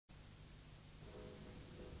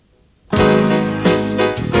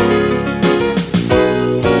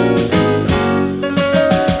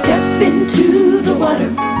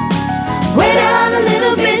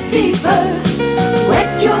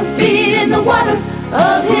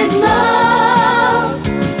of His love.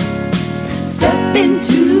 Step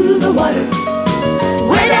into the water,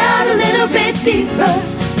 wade out a little bit deeper.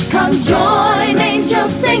 Come join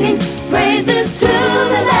angels singing praises to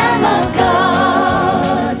the Lamb of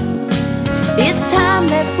God. It's time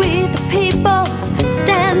that we the people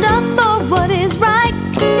stand up for what is right.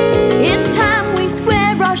 It's time we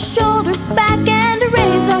square our shoulders back and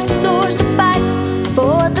raise our swords to fight.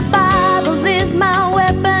 For the Bible is my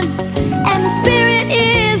weapon and the Spirit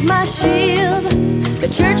is my shield. The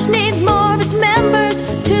church needs more of its members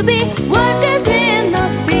to be workers in the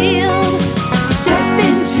field. Step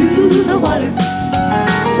into the water,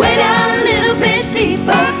 wade out a little bit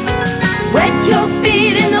deeper. Wet your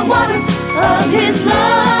feet in the water of His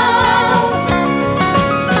love.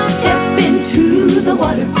 Step into the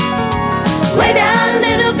water, wade out a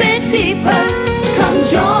little bit deeper. Come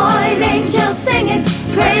join angels singing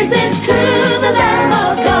praises to the Lamb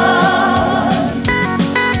of God.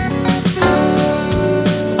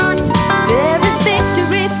 There is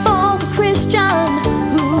victory for the Christian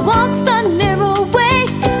who walks the narrow way.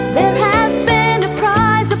 There has been a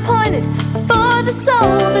prize appointed for the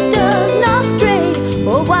soul that does not stray.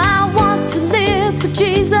 Oh, I want to live for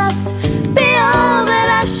Jesus, be all that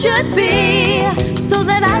I should be, so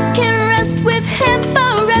that I can rest with Him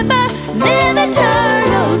forever, live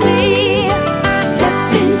eternally.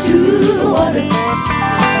 Step into the water,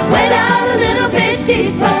 wade out a little bit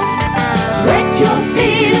deeper. Wet your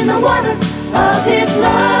feet in the water of His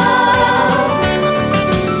love.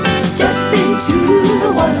 Step into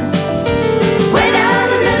the water, wade out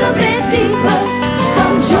a little bit deeper.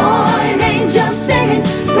 Come join angels singing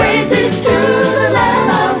praises to the Lamb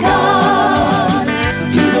of God,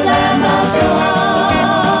 to the Lamb of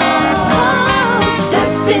God.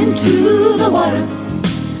 Step into the water,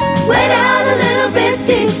 wade out a little bit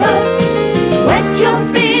deeper. Wet your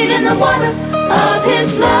feet in the water of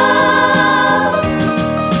His love.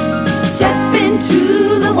 Step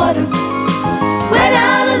into the water, wade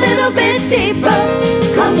out a little bit deeper.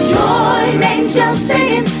 Come join angels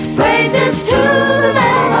singing praises to the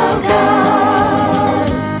Lamb of God.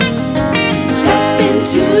 Step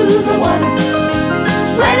into the water,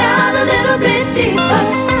 wade out a little bit deeper.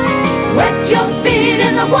 Wet your feet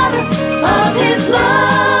in the water of His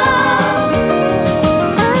love.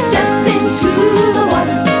 Step into the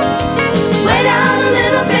water, wade out a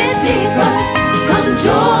little bit deeper. Come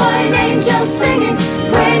join angels singing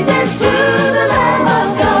praises to the Lamb of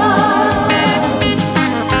God.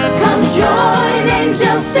 Come join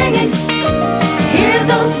angels singing, hear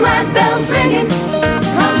those glad bells ringing.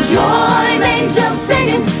 Come join angels singing.